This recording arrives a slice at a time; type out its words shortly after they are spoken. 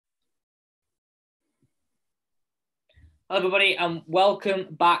Hello, everybody, and welcome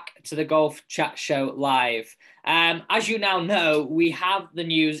back to the Golf Chat Show live. As you now know, we have the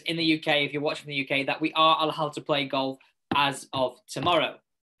news in the UK, if you're watching from the UK, that we are allowed to play golf as of tomorrow.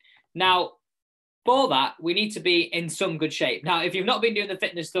 Now, for that, we need to be in some good shape. Now, if you've not been doing the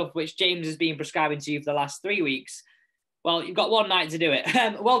fitness stuff, which James has been prescribing to you for the last 3 weeks, well, you've got one night to do it.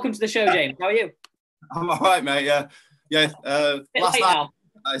 Welcome to the show, James. How are you? I'm all right, mate. Yeah. Last night. Now.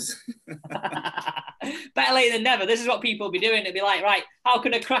 Better late than never. This is what people will be doing. It'll be like, right, how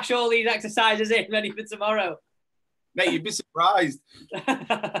can I crash all these exercises in ready for tomorrow? Mate, you'd be surprised.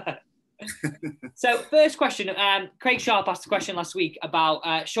 So, first question. Craig Sharp asked a question last week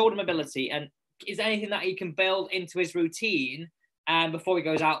about shoulder mobility, and is there anything that he can build into his routine before he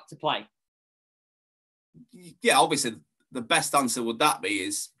goes out to play? Yeah, obviously, the best answer would that be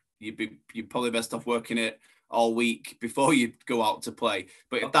is you're probably best off working it all week before you go out to play.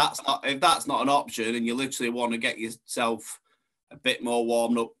 But if that's not an option, and you literally want to get yourself a bit more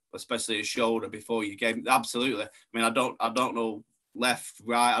warmed up, especially a shoulder before your game, absolutely. I mean, I don't know left,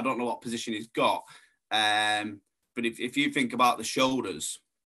 right. I don't know what position he's got. But if you think about the shoulders,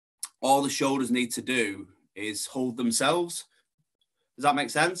 all the shoulders need to do is hold themselves. Does that make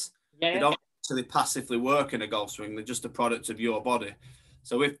sense? Yeah. They don't actually passively work in a golf swing. They're just a product of your body.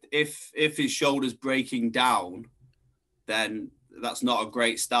 So if his shoulder's breaking down, then that's not a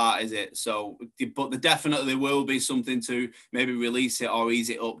great start, is it? So, but there definitely will be something to maybe release it or ease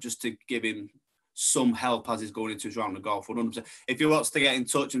it up just to give him some help as he's going into his round of golf. 100%. If he wants to get in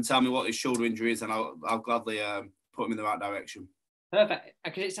touch and tell me what his shoulder injury is, then I'll gladly put him in the right direction. Perfect.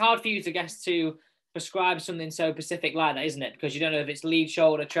 Because it's hard for you to prescribe something so specific like that, isn't it? Because you don't know if it's lead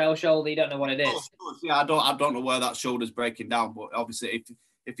shoulder, trail shoulder, you don't know what it is. Yeah, I don't know where that shoulder's breaking down, but obviously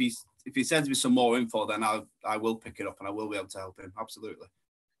if he sends me some more info, then I will pick it up and I will be able to help him. Absolutely.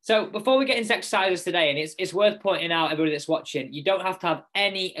 So before we get into exercises today, and it's worth pointing out, everybody that's watching, you don't have to have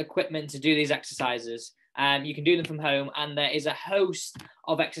any equipment to do these exercises. You can do them from home, and there is a host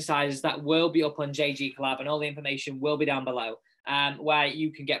of exercises that will be up on JG Collab, and all the information will be down below. Where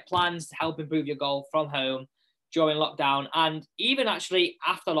you can get plans to help improve your golf from home during lockdown, and even actually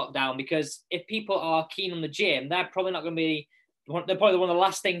after lockdown, because if people are keen on the gym, they're probably one of the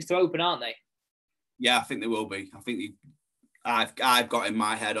last things to open, aren't they? Yeah, I think they will be. I think I've got in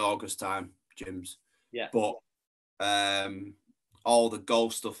my head August time gyms. Yeah. But all the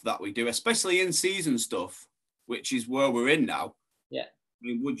golf stuff that we do, especially in season stuff, which is where we're in now. Yeah. I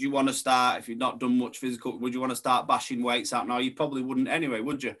mean, would you want to start, if you've not done much physical, would you want to start bashing weights out now? You probably wouldn't anyway,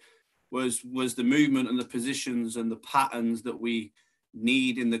 would you? Was the movement and the positions and the patterns that we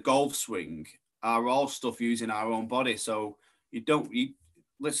need in the golf swing are all stuff using our own body. So literally,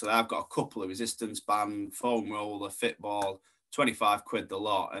 I've got a couple of resistance band, foam roller, fit ball, 25 quid the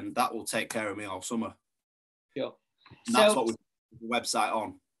lot, and that will take care of me all summer. Sure. And that's what we put the website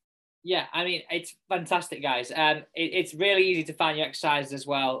on. Yeah, I mean, it's fantastic, guys. It's really easy to find your exercises as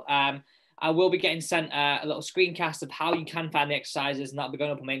well. I will be getting sent a little screencast of how you can find the exercises, and that'll be going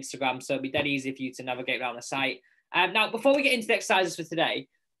up on my Instagram, so it'll be dead easy for you to navigate around the site. Now, before we get into the exercises for today,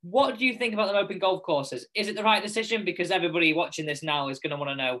 what do you think about them open golf courses? Is it the right decision? Because everybody watching this now is going to want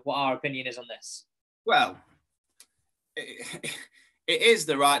to know what our opinion is on this. Well, it is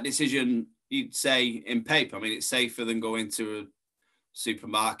the right decision, you'd say, in paper. I mean, it's safer than going to a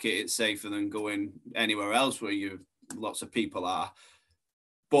supermarket, it's safer than going anywhere else where lots of people are,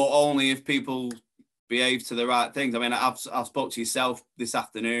 but only if people behave to the right things. I mean, I've spoke to yourself this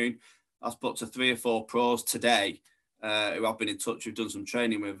afternoon. I've spoke to 3 or 4 pros today who I've been in touch with, done some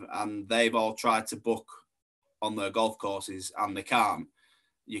training with, and they've all tried to book on their golf courses and they can't.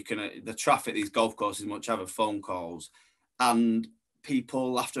 The traffic, these golf courses much have phone calls, and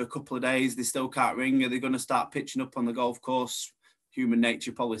people after a couple of days, they still can't ring. Are they going to start pitching up on the golf course? Human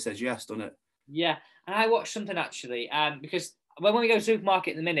nature probably says yes, doesn't it? Yeah, and I watched something actually, because when we go to the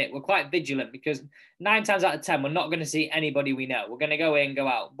supermarket in the minute, we're quite vigilant, because 9 times out of 10, we're not going to see anybody we know. We're going to go in, go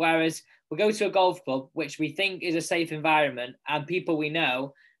out. Whereas we go to a golf club, which we think is a safe environment, and people we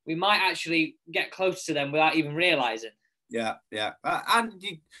know, we might actually get close to them without even realising. Yeah. And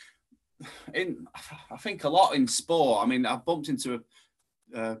I think a lot in sport, I mean, I've bumped into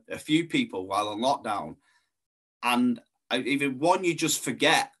a few people while on lockdown, and even one, you just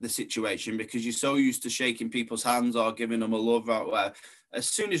forget the situation because you're so used to shaking people's hands or giving them a love out there. As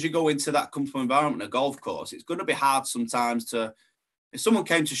soon as you go into that comfortable environment, a golf course, it's going to be hard sometimes to, if someone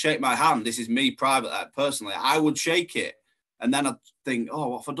came to shake my hand, this is me privately, personally, I would shake it. And then I'd think, oh,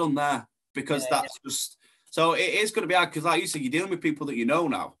 what have I done there? Because that's just, so it is going to be hard because, like you said, you're dealing with people that you know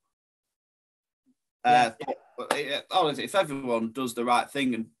now. If everyone does the right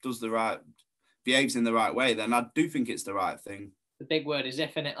thing and does the right behaves in the right way, then I do think it's the right thing. The big word is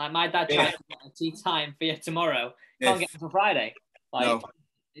if, innit? Like my dad tried to get a tea time for you tomorrow. Can't get until Friday. Like, no.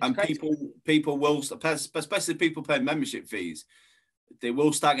 And crazy. people will, especially people paying membership fees, they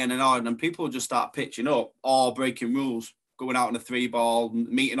will start getting annoyed, and people will just start pitching up or breaking rules, going out on a 3-ball,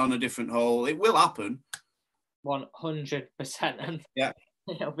 meeting on a different hole. It will happen. 100%. And yeah,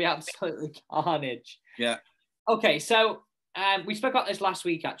 it'll be absolutely carnage. Yeah. Okay, so we spoke about this last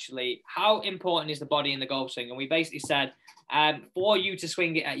week, actually. How important is the body in the golf swing? And we basically said, for you to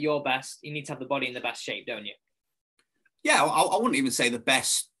swing it at your best, you need to have the body in the best shape, don't you? Yeah, I wouldn't even say the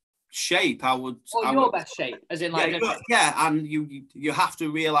best shape. I would. Or your best shape, as in like. And you have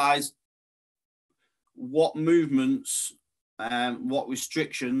to realise what movements, what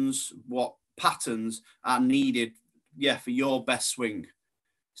restrictions, what patterns are needed. Yeah, for your best swing.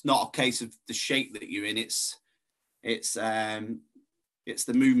 It's not a case of the shape that you're in. It's the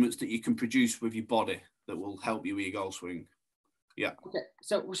movements that you can produce with your body that will help you with your golf swing. Yeah. Okay.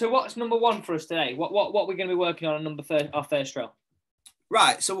 So what's number one for us today? What we're going to be working on our first drill?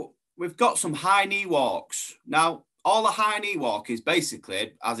 Right. So we've got some high knee walks. Now, all the high knee walk is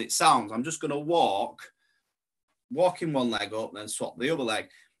basically, as it sounds, I'm just going to walking one leg up, then swap the other leg.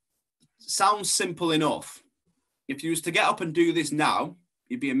 Sounds simple enough. If you was to get up and do this now,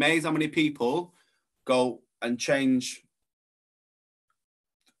 you'd be amazed how many people go and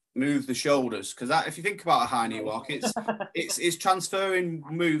move the shoulders, because if you think about a high knee walk, it's transferring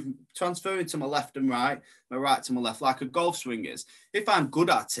to my left and right, my right to my left, like a golf swing is. If I'm good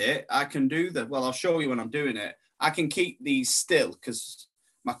at it, I can do I'll show you when I'm doing it. I can keep these still because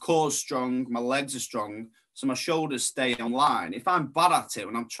my core's strong, my legs are strong, so my shoulders stay on line. If I'm bad at it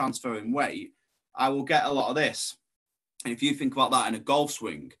when I'm transferring weight, I will get a lot of this. And if you think about that in a golf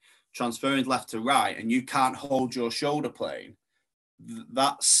swing, transferring left to right, and you can't hold your shoulder plane,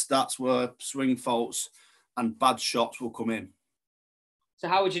 that's where swing faults and bad shots will come in. So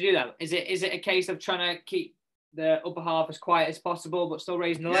how would you do that? Is it a case of trying to keep the upper half as quiet as possible but still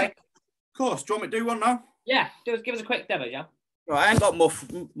raising the leg? Of course. Do you want me to do one now? Yeah, give us a quick demo, yeah. Right, I ain't got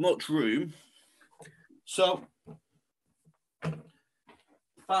much room. So if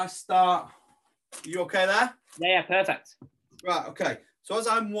I start, you okay there? Yeah, perfect. Right, okay. So as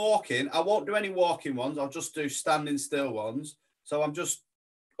I'm walking, I won't do any walking ones. I'll just do standing still ones. So I'm just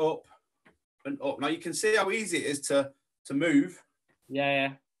up and up. Now you can see how easy it is to move.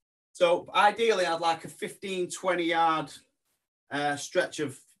 Yeah. So ideally I'd like a 15, 20 yard stretch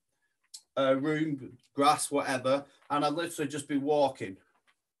of room, grass, whatever. And I'd literally just be walking.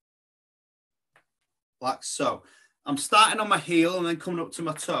 Like so. I'm starting on my heel and then coming up to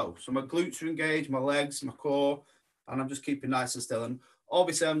my toe. So my glutes are engaged, my legs, my core, and I'm just keeping nice and still. And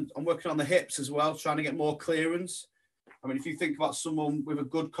obviously I'm working on the hips as well, trying to get more clearance. I mean, if you think about someone with a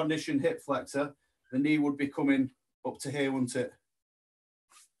good conditioned hip flexor, the knee would be coming up to here, wouldn't it?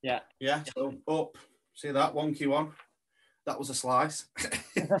 Yeah. Yeah, so up. See that wonky one? That was a slice.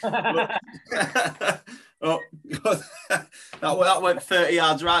 Oh, that went 30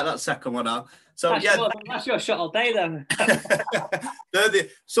 yards right, that second one out. So that's your shot all day then.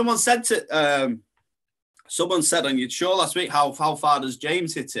 Someone said on your show last week, how far does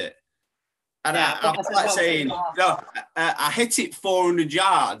James hit it? And I'm like saying, I hit it 400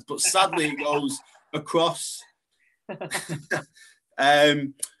 yards, but sadly it goes across.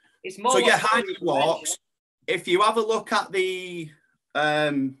 It's more high knee walks. If you have a look at the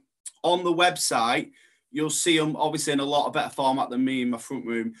on the website, you'll see them obviously in a lot of better format than me in my front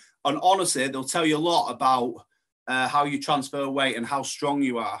room. And honestly, they'll tell you a lot about how you transfer weight and how strong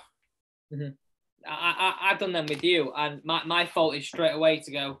you are. Mm-hmm. I've done them with you, and my fault is straight away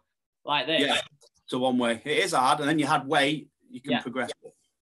to go like this. Yeah, to one way. It is hard, and then you had weight, you can progress.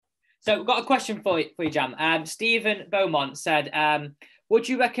 So we've got a question for you, Jam. Stephen Beaumont said, would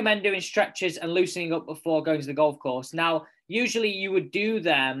you recommend doing stretches and loosening up before going to the golf course? Now, usually you would do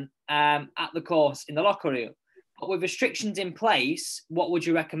them at the course in the locker room, but with restrictions in place, what would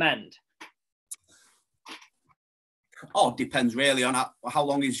you recommend? Oh, it depends really on how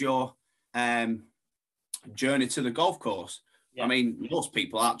long is your journey to the golf course. Yeah. I mean, most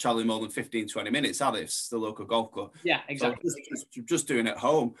people aren't traveling more than 15, 20 minutes, are they? It's the local golf club. Yeah, exactly. So just doing it at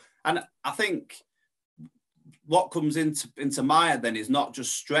home. And I think what comes into my head then is not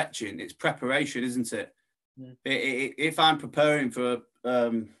just stretching, it's preparation, isn't it? Yeah. If I'm preparing for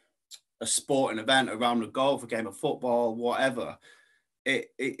a sporting event around a golf, a game of football, whatever,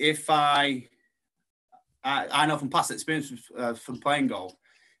 if I know from past experience from playing golf,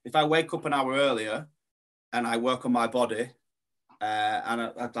 if I wake up an hour earlier and I work on my body,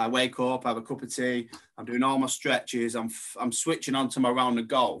 and I wake up, have a cup of tea, I'm doing all my stretches, I'm switching on to my round of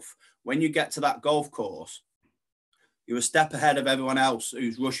golf. When you get to that golf course, you're a step ahead of everyone else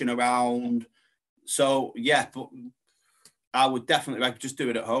who's rushing around. So yeah, but I would definitely just do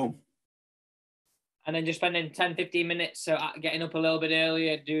it at home. And then just spending 10, 15 minutes, so getting up a little bit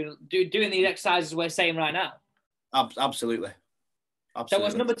earlier, doing these exercises we're saying right now. Absolutely. So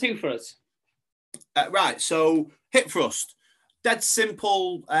what's number 2 for us? Right, so hip thrust. Dead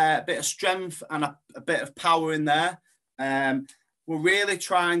simple, bit of strength and a bit of power in there. We're really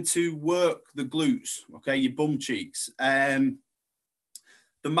trying to work the glutes, okay, your bum cheeks. There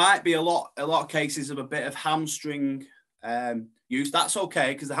might be a lot of cases of a bit of hamstring use. That's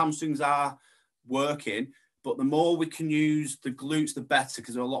okay, because the hamstrings are working, but the more we can use the glutes, the better,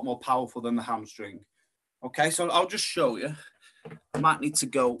 because they're a lot more powerful than the hamstring. Okay, so I'll just show you. I might need to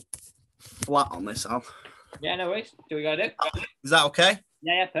go flat on this, Al. Yeah, no worries. Do we gotta do? Is that okay?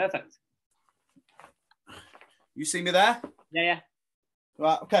 Yeah, perfect. You see me there? Yeah.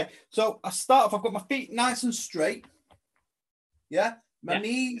 Right, okay. So I start off, I've got my feet nice and straight. Yeah? My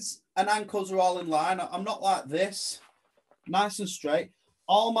knees and ankles are all in line. I'm not like this. Nice and straight.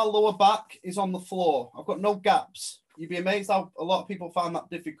 All my lower back is on the floor. I've got no gaps. You'd be amazed how a lot of people find that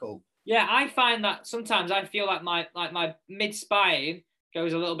difficult. Yeah, I find that sometimes I feel like my mid spine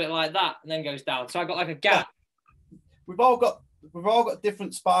goes a little bit like that and then goes down. So I got like a gap. Yeah. We've all got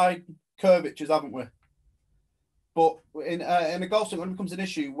different spine curvatures, haven't we? But in a golf swing, when it becomes an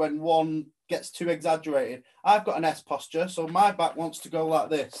issue, when one gets too exaggerated, I've got an S posture, so my back wants to go like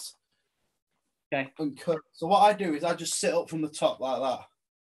this. Okay. So what I do is I just sit up from the top like that.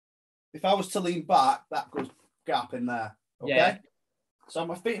 If I was to lean back, that goes gap in there. Okay. Yeah. So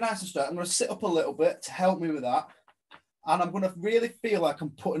my feet nice and straight. I'm going to sit up a little bit to help me with that. And I'm going to really feel like I'm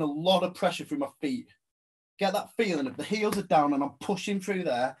putting a lot of pressure through my feet. Get that feeling of the heels are down and I'm pushing through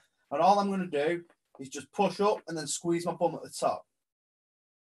there. And all I'm going to do is just push up and then squeeze my bum at the top.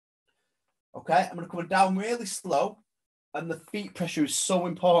 Okay. I'm going to come down really slow. And the feet pressure is so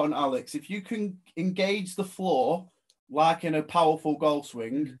important, Alex. If you can engage the floor like in a powerful golf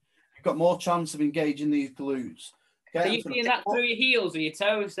swing, you've got more chance of engaging these glutes. Okay, are you feeling that through your heels or your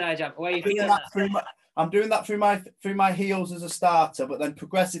toes there, Jam? Where are you feeling that? I'm doing that through my heels as a starter, but then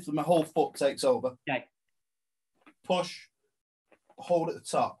progressively my whole foot takes over. Okay. Push, hold at the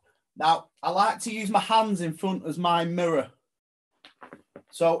top. Now, I like to use my hands in front as my mirror.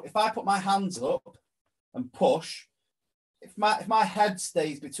 So if I put my hands up and push, if my head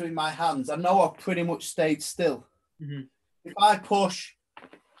stays between my hands, I know I've pretty much stayed still. Mm-hmm. If I push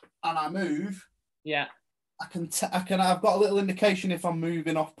and I move, yeah, I've got a little indication if I'm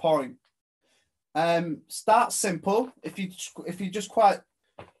moving off point. Start simple. If you just quite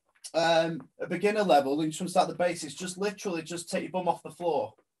a beginner level and you just want to start the basics, just literally just take your bum off the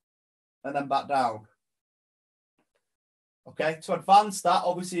floor and then back down. Okay, to advance that,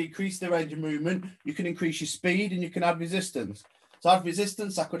 obviously increase the range of movement. You can increase your speed and you can add resistance. To add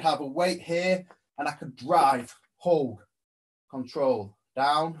resistance, I could have a weight here and I could drive, hold, control,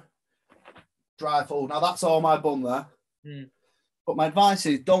 down, drive, hold. Now that's all my bum there. But my advice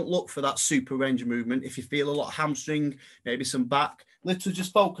is don't look for that super range of movement. If you feel a lot of hamstring, maybe some back, literally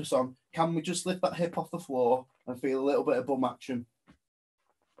just focus on, can we just lift that hip off the floor and feel a little bit of bum action?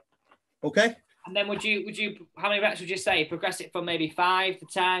 Okay. And then would you how many reps would you say? Progress it from maybe 5 to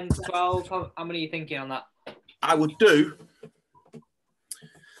 10 to 12? How many are you thinking on that? I would do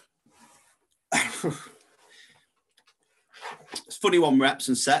it's funny on reps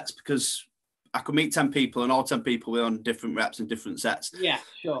and sets because I could meet 10 people and all 10 people were on different reps and different sets. Yeah,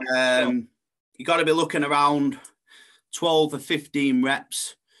 sure. You got to be looking around 12 or 15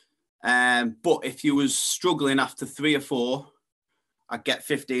 reps. But if you was struggling after 3 or 4, I'd get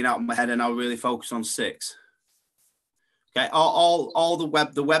 15 out of my head and I'll really focus on 6. Okay, all the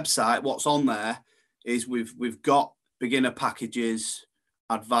website, what's on there is we've got beginner packages,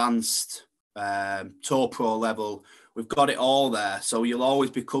 advanced, tour pro level. We've got it all there. So you'll always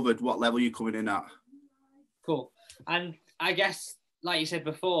be covered what level you're coming in at. Cool. And I guess, like you said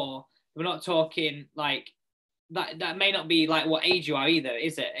before, we're not talking like that may not be like what age you are either,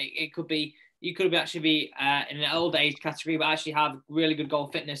 is it? It could be, you could actually be in an old age category, but actually have really good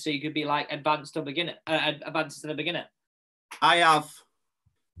golf fitness. So you could be like advanced to beginner, advanced to the beginner. I have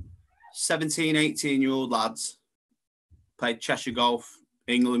 17, 18-year-old lads played Cheshire golf,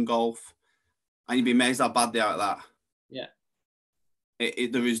 England golf, and you'd be amazed how bad they are at that. Yeah.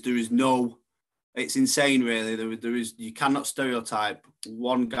 There is no, it's insane really. There is, you cannot stereotype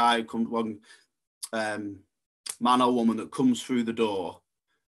one guy, one man or woman that comes through the door.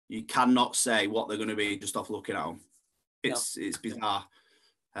 You cannot say what they're going to be just off looking at them. It's bizarre.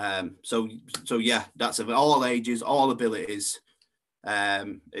 So yeah, that's of all ages, all abilities.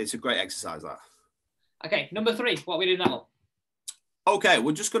 It's a great exercise, that. Okay, number 3. What are we doing now? Okay,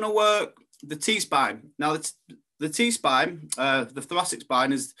 we're just going to work the T-spine. Now, the T-spine, the thoracic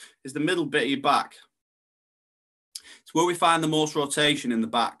spine, is the middle bit of your back. It's where we find the most rotation in the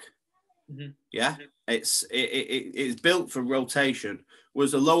back. Mm-hmm. Yeah, it's built for rotation,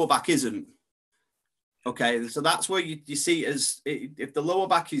 whereas the lower back isn't. Okay, so that's where you see if the lower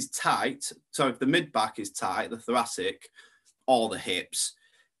back is tight, so if the mid back is tight, the thoracic or the hips,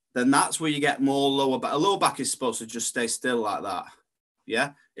 then that's where you get more lower back. A lower back is supposed to just stay still like that.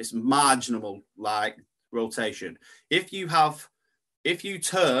 Yeah, it's marginal like rotation. If you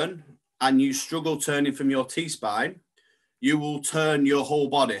turn and you struggle turning from your T-spine, you will turn your whole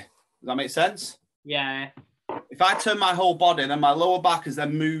body. Does that make sense? Yeah. If I turn my whole body, then my lower back has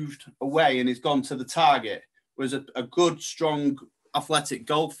then moved away and it's gone to the target. Whereas a good, strong, athletic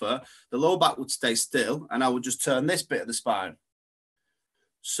golfer, the lower back would stay still and I would just turn this bit of the spine.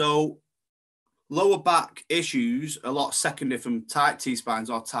 So lower back issues are a lot secondary from tight T-spines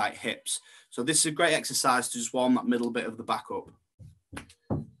or tight hips. So this is a great exercise to just warm that middle bit of the back up.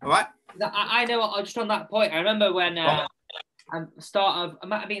 All right? I know, just on that point, I remember when it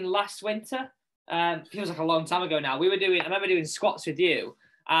might have been last winter. Feels like a long time ago now. I remember doing squats with you,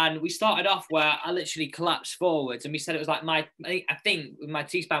 and we started off where I literally collapsed forwards, and we said it was like I think my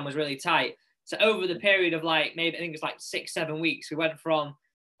T-spine was really tight. So over the period of I think it was like 6-7 weeks, we went from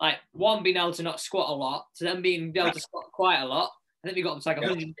being able to not squat a lot to then being able to squat quite a lot. I think we got up to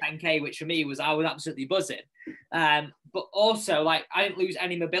 110k, which for me I was absolutely buzzing. But also I didn't lose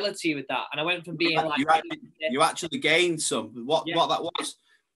any mobility with that, and I went from being you actually gained some. What that was?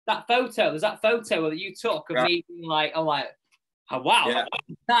 That photo. There's that photo that you took of me being oh wow,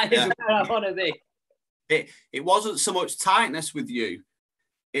 that is where I want to be. It wasn't so much tightness with you.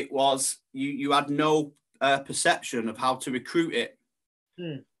 It was you had no perception of how to recruit it.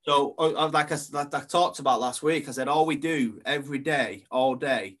 So like I talked about last week, I said all we do every day, all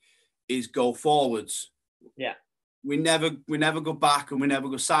day, is go forwards. Yeah. We never go back and we never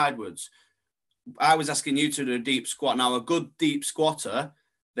go sideways. I was asking you to do a deep squat. Now a good deep squatter,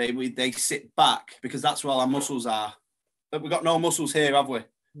 they sit back because that's where all our muscles are. But we've got no muscles here, have we?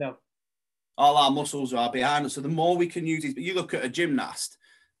 No. All our muscles are behind us. So the more we can use these, but you look at a gymnast,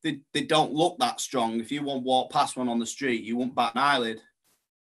 they don't look that strong. If you want to walk past one on the street, you won't bat an eyelid.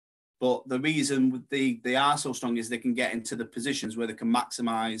 But the reason they are so strong is they can get into the positions where they can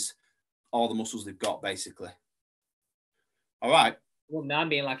maximize all the muscles they've got, basically. All right. Well, now I'm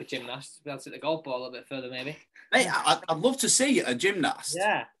being like a gymnast. Be able to hit the golf ball a little bit further, maybe. Hey, I'd love to see a gymnast.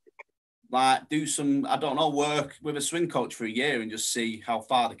 Yeah. Do some, I don't know, work with a swing coach for a year and just see how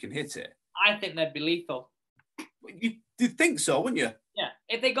far they can hit it. I think they'd be lethal. You'd think so, wouldn't you? Yeah.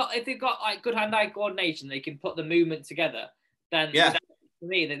 If they've got good hand-eye coordination, they can put the movement together. Then yeah. For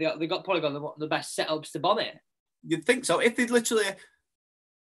me, they've probably got the best setups to bomb it. You'd think so. If they'd literally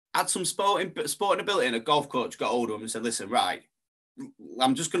had some sporting ability and a golf coach got hold of them and said, listen, right,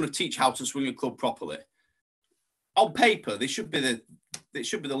 I'm just going to teach how to swing a club properly. On paper, they should be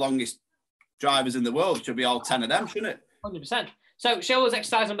the longest drivers in the world. It should be all 10 of them, shouldn't it? 100%. So show us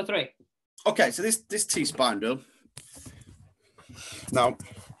exercise number 3. Okay, so this T-spine drill. Now,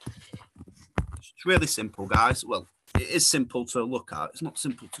 it's really simple, guys. Well, it is simple to look at. It's not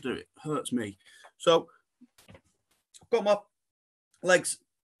simple to do. It hurts me. So I've got my legs,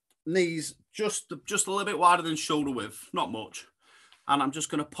 knees just a little bit wider than shoulder width, not much. And I'm just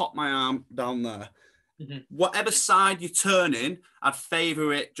going to pop my arm down there. Mm-hmm. Whatever side you're turning, I'd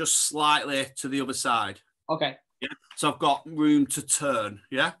favour it just slightly to the other side. Okay. Yeah. So I've got room to turn.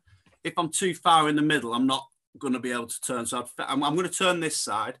 Yeah. If I'm too far in the middle, I'm not going to be able to turn. So I'm going to turn this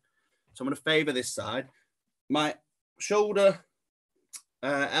side. So I'm going to favour this side. My shoulder,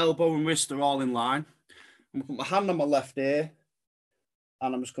 elbow and wrist are all in line. I'm going to put my hand on my left ear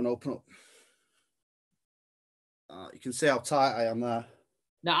and I'm just going to open up. You can see how tight I am there.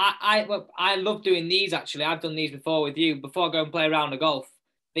 Now, I love doing these, actually. I've done these before with you. Before I go and play a round of golf,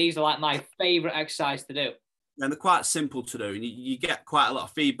 these are like my favourite exercise to do. And they're quite simple to do. And you get quite a lot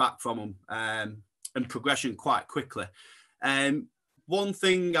of feedback from them and progression quite quickly. One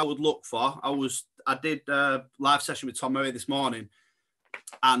thing I would look for, I did a live session with Tom Murray this morning,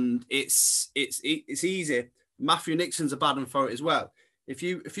 and it's easy. Matthew Nixon's a bad one for it as well. If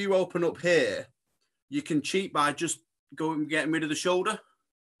you open up here, you can cheat by just going and getting rid of the shoulder.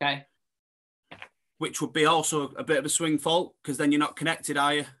 Okay. Which would be also a bit of a swing fault because then you're not connected,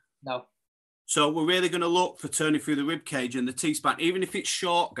 are you? No. So we're really going to look for turning through the rib cage and the T-spine. Even if it's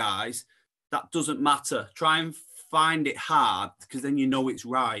short, guys, that doesn't matter. Try and find it hard because then you know it's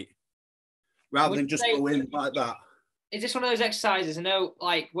right, rather than just go in like that. Is this one of those exercises? I know,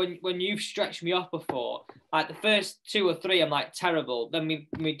 like when you've stretched me off before, like the first 2 or 3, I'm like terrible. Then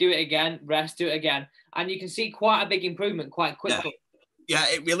we do it again, rest, do it again, and you can see quite a big improvement quite quickly. Yeah,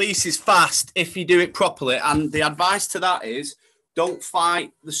 it releases fast if you do it properly. And the advice to that is, don't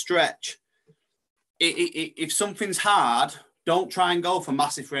fight the stretch. If something's hard, don't try and go for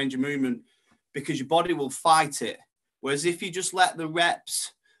massive range of movement because your body will fight it. Whereas if you just let the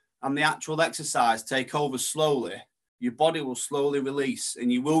reps and the actual exercise take over slowly, your body will slowly release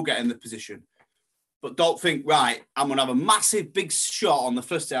and you will get in the position. But don't think, right, I'm going to have a massive big shot on the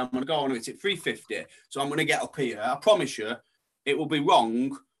first day. I'm going to go on, it's at 350. So I'm going to get up here. I promise you, it will be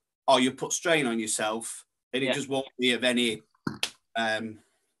wrong, or you put strain on yourself and it just won't be of any,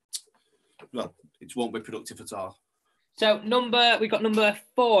 well, it won't be productive at all. So we got number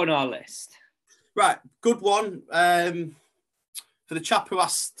 4 on our list. Right, good one. For the chap who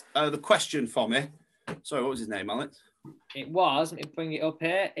asked the question for me. Sorry, what was his name, Alex? It was, let me bring it up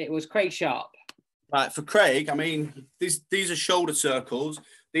here. It was Craig Sharp. Right, for Craig, I mean, these are shoulder circles.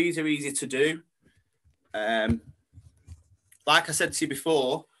 These are easy to do. Like I said to you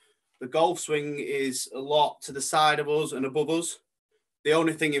before, the golf swing is a lot to the side of us and above us. The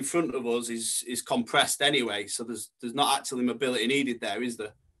only thing in front of us is compressed anyway, so there's not actually mobility needed there, is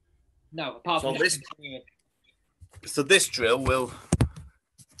there? No, apart from so this drill will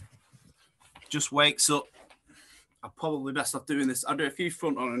just wakes up. I'm probably best off doing this. I'll do a few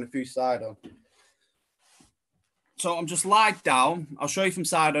front on and a few side on. So I'm just lied down. I'll show you from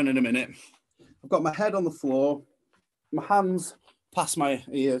side on in a minute. I've got my head on the floor, my hands past my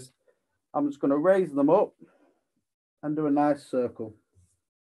ears. I'm just going to raise them up and do a nice circle.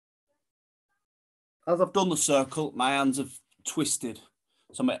 As I've done the circle, my hands have twisted.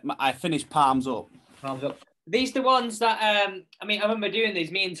 So I finish palms up. Palms up. These the ones that, I mean, I remember doing these.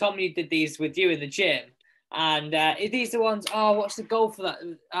 Me and Tommy did these with you in the gym. And are these the ones, what's the goal for that?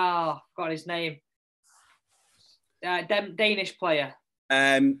 Oh, got his name. Danish player.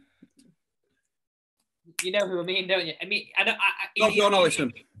 You know who I mean, don't you? I mean, I don't. John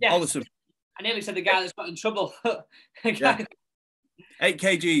Ollison. Yeah. Ollison. I nearly said the guy that's got in trouble. 8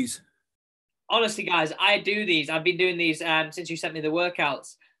 kgs. Honestly, guys, I do these. I've been doing these since you sent me the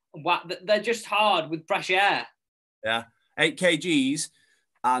workouts. They're just hard with fresh air. Yeah, 8 kgs,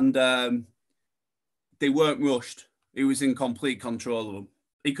 and they weren't rushed. He was in complete control of them.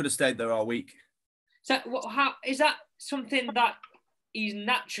 He could have stayed there all week. So, how is that something that he's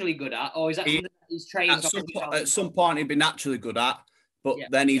naturally good at, or is that something that he's trained? At some point, he'd be naturally good at, but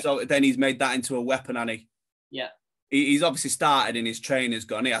then he's made that into a weapon, and he's obviously started in his trainers,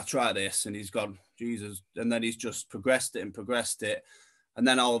 gone, "Hey, I'll try this," and he's gone, Jesus, and then he's just progressed it, and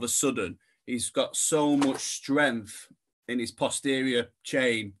then all of a sudden, he's got so much strength in his posterior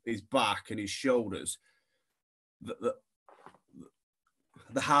chain, his back, and his shoulders.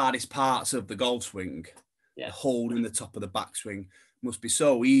 The hardest parts of the golf swing, holding the top of the backswing, must be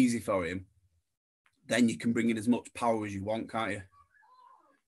so easy for him. Then you can bring in as much power as you want, can't you?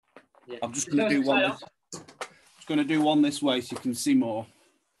 Yeah. I'm just going to do one. Just going to do one this way so you can see more.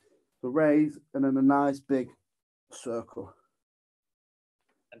 The raise and then a nice big circle.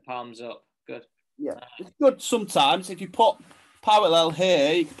 And palms up. Good. Yeah, it's good sometimes. If you put parallel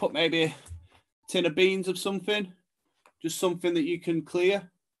here, you can put maybe a tin of beans of something. Just something that you can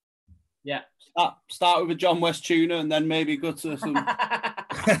clear. Yeah. Start with a John West tuna and then maybe go to some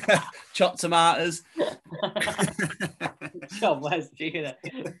chopped tomatoes. John West tuna.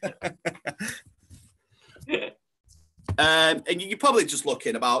 And you're probably just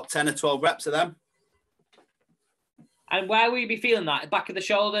looking about 10 or 12 reps of them. And where will you be feeling that? Back of the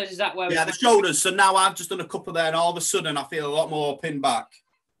shoulders? Is that where? Yeah, the shoulders. So now I've just done a couple there and all of a sudden I feel a lot more pinned back.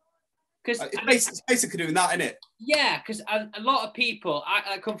 Because it's basically doing that, isn't it? Yeah, because a lot of people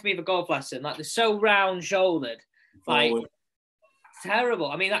I come for me for golf lesson, like they're so round shouldered, like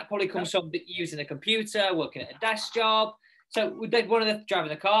terrible. I mean, that probably comes from using a computer, working at a desk job. So would they driving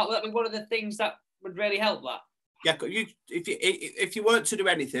the car? Would that be one of the things that would really help that? Yeah, if you weren't to do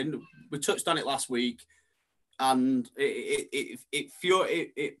anything, we touched on it last week, and it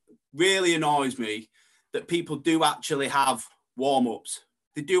really annoys me that people do actually have warm-ups.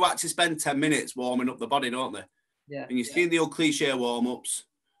 They do actually spend 10 minutes warming up the body, don't they? Yeah. And you've seen the old cliche warm-ups.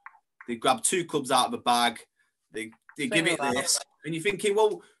 They grab 2 clubs out of a bag. They give it this. And you're thinking,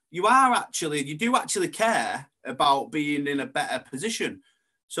 well, you do actually care about being in a better position.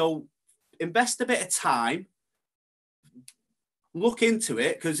 So invest a bit of time. Look into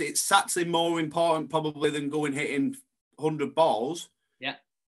it, because it's actually more important probably than going hitting 100 balls. Yeah.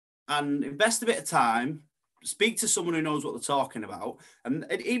 And invest a bit of time. speak to someone who knows what they're talking about. And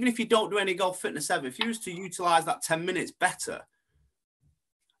even if you don't do any golf fitness ever, if you was to utilize that 10 minutes better,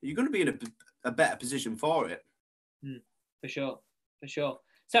 you're going to be in a better position for it. For sure. For sure.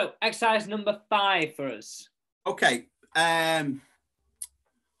 So exercise number 5 for us. Okay. We're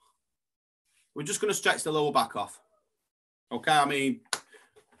just going to stretch the lower back off. Okay. I mean,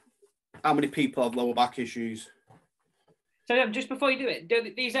 how many people have lower back issues? So just before you do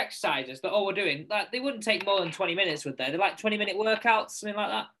it, these exercises that all we're doing, like, they wouldn't take more than 20 minutes, would they? They're like 20-minute workouts, something like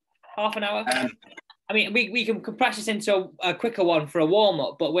that, half an hour. I mean, we can compress this into a quicker one for a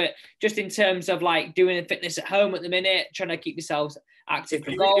warm-up, but we're just in terms of like doing fitness at home at the minute, trying to keep yourselves active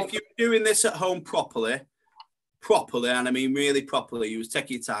for golf. If you're doing this at home properly, and I mean really properly, you would take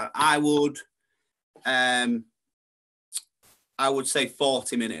your time. I would say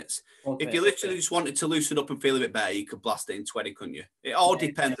 40 minutes. Okay. If you literally just wanted to loosen up and feel a bit better, you could blast it in 20, couldn't you? It all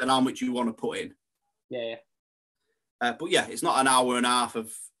depends on how much you want to put in. Yeah. But yeah, it's not an hour and a half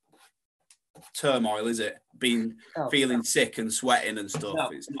of turmoil, is it? Feeling sick and sweating and stuff.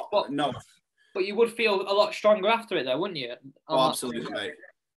 No. It's not. No. But you would feel a lot stronger after it, though, wouldn't you? Oh, absolutely, mate.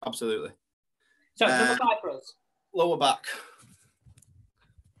 Absolutely. So number 5 for us. Lower back.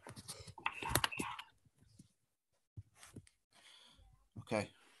 Okay.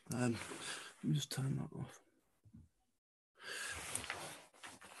 Let me just turn that off.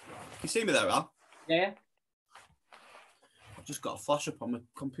 You see me there, Al? Yeah. I've just got a flash up on my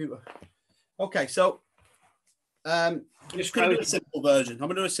computer. Okay, so I'm just going to do a simple version. I'm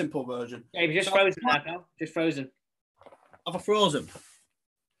going to do a simple version. Yeah, you've just frozen there, pal. Just frozen. Have I frozen?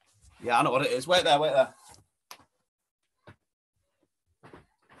 Yeah, I know what it is. Wait there.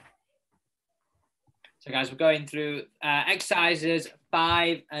 So, guys, we're going through exercises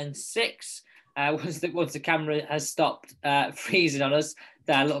 5 and 6. Once the camera has stopped freezing on us,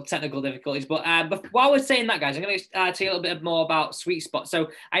 there are little technical difficulties. But while we're saying that, guys, I'm going to tell you a little bit more about Sweet Spot. So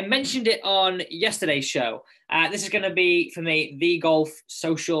I mentioned it on yesterday's show. This is going to be, for me, the golf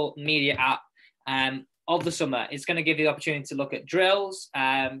social media app of the summer. It's going to give you the opportunity to look at drills,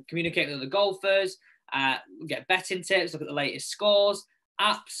 communicate with other golfers, get betting tips, look at the latest scores.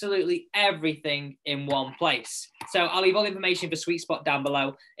 Absolutely everything in one place. So I'll leave all the information for Sweet Spot down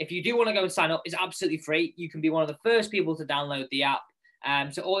below. If you do want to go and sign up, it's absolutely free. You can be one of the first people to download the app.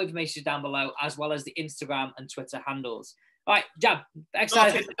 So all the information is down below, as well as the Instagram and Twitter handles. All right, Jab,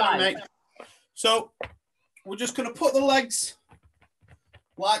 exercise. So we're just going to put the legs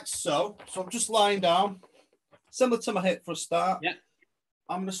like so. So I'm just lying down, similar to my hip for a start. Yeah.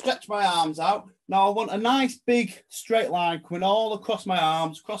 I'm going to stretch my arms out. Now, I want a nice big straight line coming all across my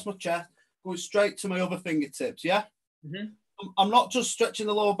arms, across my chest, going straight to my other fingertips, yeah? Mm-hmm. I'm not just stretching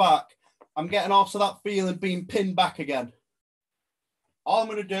the lower back. I'm getting also that feeling being pinned back again. All I'm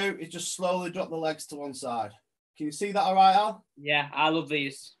going to do is just slowly drop the legs to one side. Can you see that all right, Al? Yeah, I love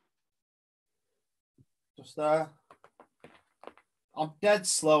these. Just there. I'm dead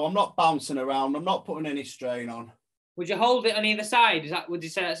slow. I'm not bouncing around. I'm not putting any strain on. Would you hold it on either side? Would you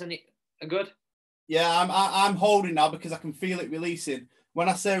say that's a good? Yeah, I'm holding now because I can feel it releasing. When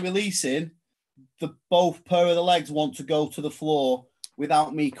I say releasing, both pair of the legs want to go to the floor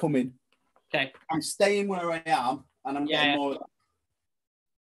without me coming. Okay. I'm staying where I am, and I'm getting more of that.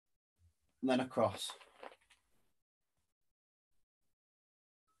 And then across.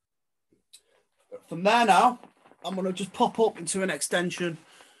 From there now, I'm going to just pop up into an extension.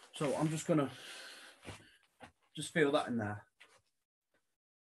 So I'm just going to just feel that in there.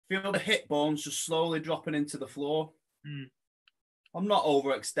 Feel the hip bones just slowly dropping into the floor. I'm not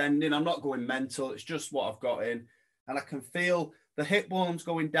overextending. I'm not going mental. It's just what I've got in. And I can feel the hip bones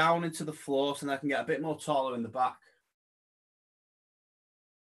going down into the floor so that I can get a bit more taller in the back.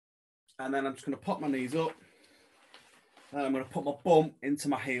 And then I'm just going to pop my knees up. And I'm going to put my bum into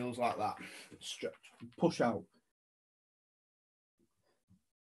my heels like that. Stretch, push out.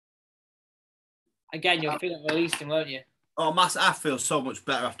 Again, you'll feel it releasing, won't you? Oh, I feel so much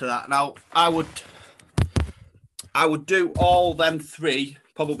better after that. Now, I would do all them 3,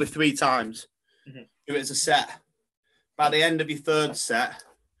 probably 3 times. Mm-hmm. Do it as a set. By the end of your 3rd set,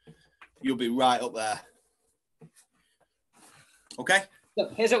 you'll be right up there. Okay? So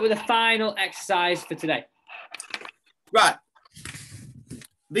here's up with the final exercise for today. Right.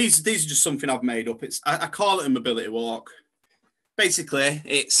 These are just something I've made up. I call it a mobility walk. Basically,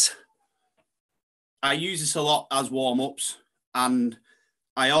 I use this a lot as warm-ups, and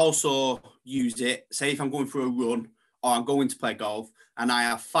I also use it, say if I'm going for a run or I'm going to play golf and I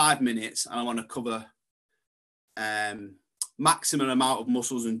have 5 minutes and I want to cover maximum amount of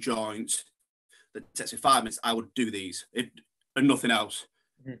muscles and joints that takes me 5 minutes, I would do these and nothing else.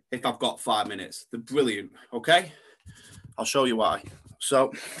 if I've got 5 minutes. They're brilliant. Okay, I'll show you why.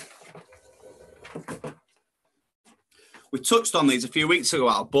 So we touched on these a few weeks ago,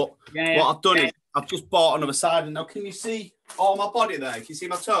 Al, but what I've done is I've just bought another side, and now can you see all my body there? Can you see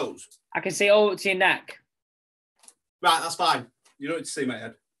my toes? I can see all to your neck. Right, that's fine. You don't need to see my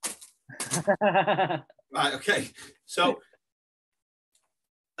head. Right, okay. So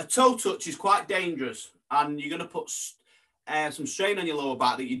a toe touch is quite dangerous, and you're going to put some strain on your lower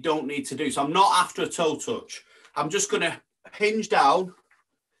back that you don't need to do. So I'm not after a toe touch. I'm just going to hinge down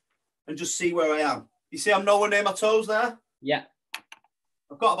and just see where I am. You see I'm nowhere near my toes there? Yeah.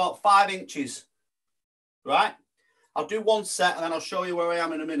 I've got about 5 inches, right? I'll do one set and then I'll show you where I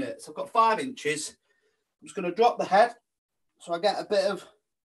am in a minute. So I've got 5 inches. I'm just going to drop the head so I get a bit of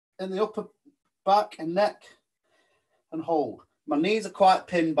in the upper back and neck and hold. My knees are quite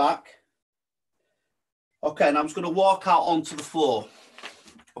pinned back. Okay, and I'm just going to walk out onto the floor.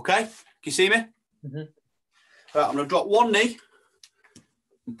 Okay, can you see me? Mm-hmm. Right, I'm going to drop one knee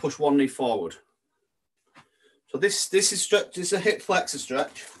and push one knee forward. So this is stretch. This is a hip flexor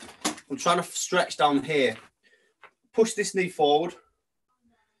stretch. I'm trying to stretch down here. Push this knee forward.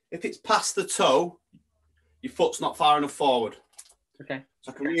 If it's past the toe, your foot's not far enough forward. Okay.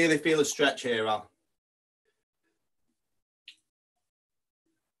 So I can really feel a stretch here, Al.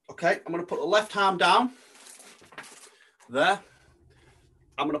 Okay, I'm going to put the left arm down. There.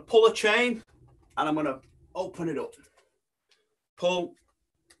 I'm going to pull a chain and I'm going to open it up. Pull,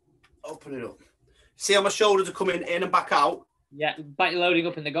 open it up. See how my shoulders are coming in and back out? Yeah, back loading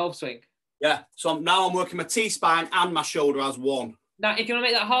up in the golf swing. Yeah, so now I'm working my T-spine and my shoulder as one. Now, if you want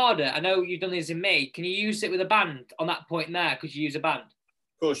to make that harder, I know you've done this in May. Can you use it with a band on that point there? Could you use a band?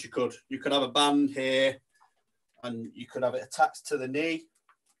 Of course you could. You could have a band here and you could have it attached to the knee,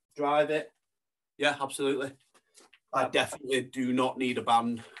 drive it. Yeah, absolutely. I definitely do not need a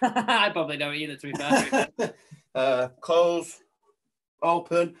band. I probably don't either, to be fair. Close,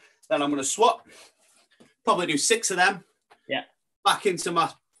 open. Then I'm going to swap. Probably do 6 of them. Yeah. Back into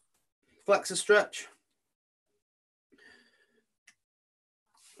my flexor stretch.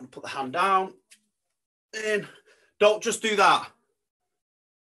 And put the hand down. In. Don't just do that.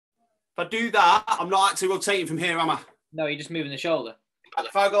 If I do that, I'm not actually rotating from here, am I? No, you're just moving the shoulder.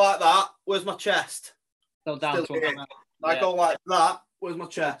 If I go like that, where's my chest? Still down to If I go like that, where's my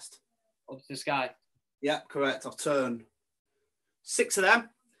chest? Up to the sky. Yeah, correct. I've turned 6 of them.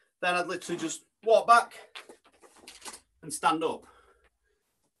 Then I'd literally just walk back and stand up.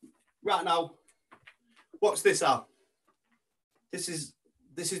 Right now, watch this out. This is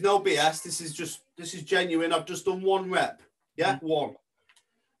no BS. This is genuine. I've just done 1 rep. Yeah, 1.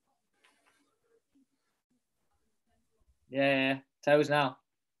 Yeah. Toes now.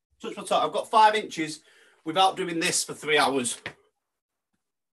 Touch my toe. I've got 5 inches without doing this for 3 hours.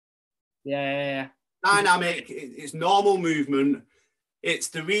 Yeah. Dynamic. It's normal movement. It's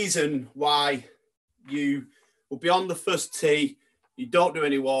the reason why you will be on the first tee, you don't do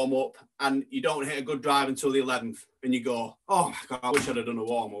any warm-up, and you don't hit a good drive until the 11th, and you go, oh, my God, I wish I'd have done a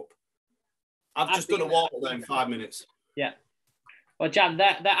warm-up. I've just done a warm-up there in 5 minutes. Yeah. Well, Jan,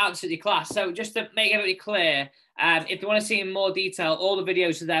 they're absolutely class. So just to make everybody clear, if you want to see in more detail, all the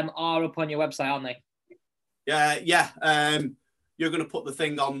videos of them are up on your website, aren't they? Yeah. You're going to put the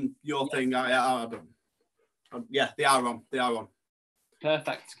thing on your thing. Yeah, they are on.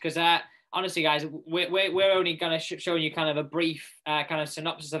 Perfect. Because honestly, guys, we're only kind of showing you kind of a brief kind of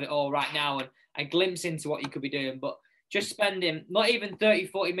synopsis of it all right now and a glimpse into what you could be doing. But just spending not even 30,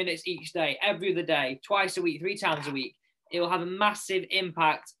 40 minutes each day, every other day, twice a week, 3 times a week, it will have a massive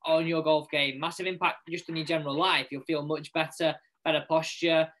impact on your golf game, massive impact just on your general life. You'll feel much better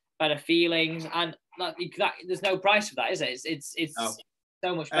posture, better feelings, and there's no price for that, is it? It's no.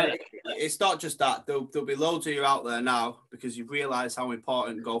 So much better. It's not just that. There'll be loads of you out there now because you've realised how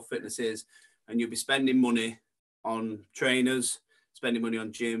important golf fitness is, and you'll be spending money on trainers, spending money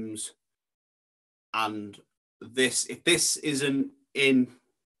on gyms, and if this isn't in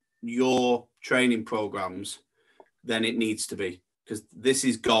your training programs, then it needs to be, because this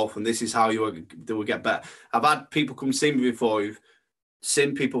is golf and this is how you will get better. I've had people come see me before who've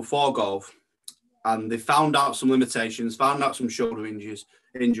seen people for golf, and they found out some limitations, found out some shoulder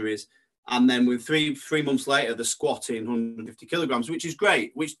injuries, and then with three months later, they're squatting 150 kilograms, which is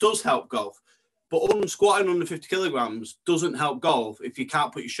great, which does help golf. But squatting 150 kilograms doesn't help golf if you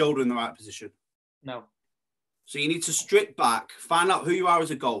can't put your shoulder in the right position. No. So you need to strip back, find out who you are as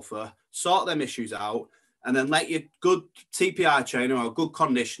a golfer, sort them issues out, and then let your good TPI trainer or a good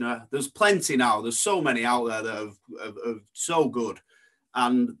conditioner, there's plenty now, there's so many out there that are so good,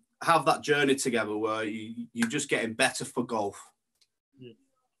 and have that journey together where you're just getting better for golf.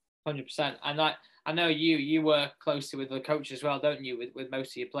 100%. And I know you work closely with the coach as well, don't you, with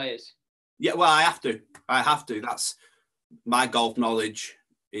most of your players? Yeah, well, I have to. That's my golf knowledge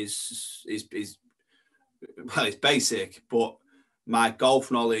is well, it's basic, but my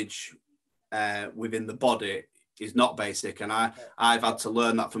golf knowledge within the body is not basic, and I've had to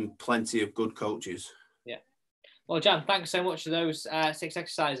learn that from plenty of good coaches. Yeah. Well, Jan, thanks so much for those 6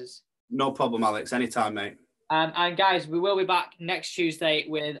 exercises. No problem, Alex. Anytime, mate. And guys, we will be back next Tuesday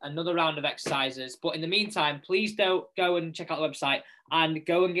with another round of exercises. But in the meantime, please don't go and check out the website and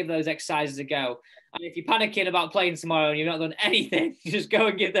go and give those exercises a go. And if you're panicking about playing tomorrow and you've not done anything, just go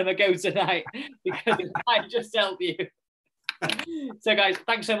and give them a go tonight, because it might just help you. So guys,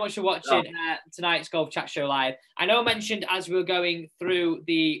 thanks so much for watching tonight's Golf Chat Show live. I know I mentioned as we were going through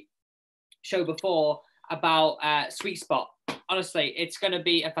the show before about Sweet Spot. Honestly, it's going to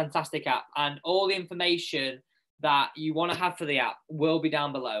be a fantastic app, and all the information that you want to have for the app will be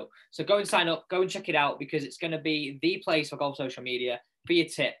down below. So go and sign up, go and check it out, because it's going to be the place for golf social media, for your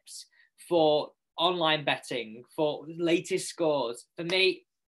tips, for online betting, for latest scores. For me,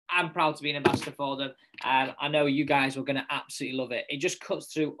 I'm proud to be an ambassador for them. I know you guys are going to absolutely love it. It just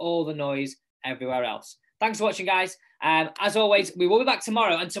cuts through all the noise everywhere else. Thanks for watching, guys. As always, we will be back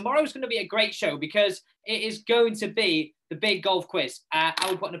tomorrow. And tomorrow is going to be a great show, because it is going to be the big golf quiz. I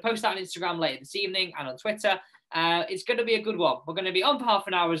will put a post out on Instagram later this evening and on Twitter. It's going to be a good one. We're going to be on for half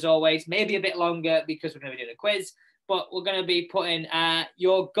an hour as always, maybe a bit longer, because we're going to be doing a quiz. But we're going to be putting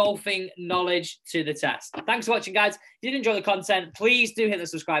your golfing knowledge to the test. Thanks for watching, guys. If you did enjoy the content, please do hit the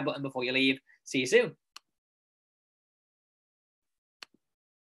subscribe button before you leave. See you soon.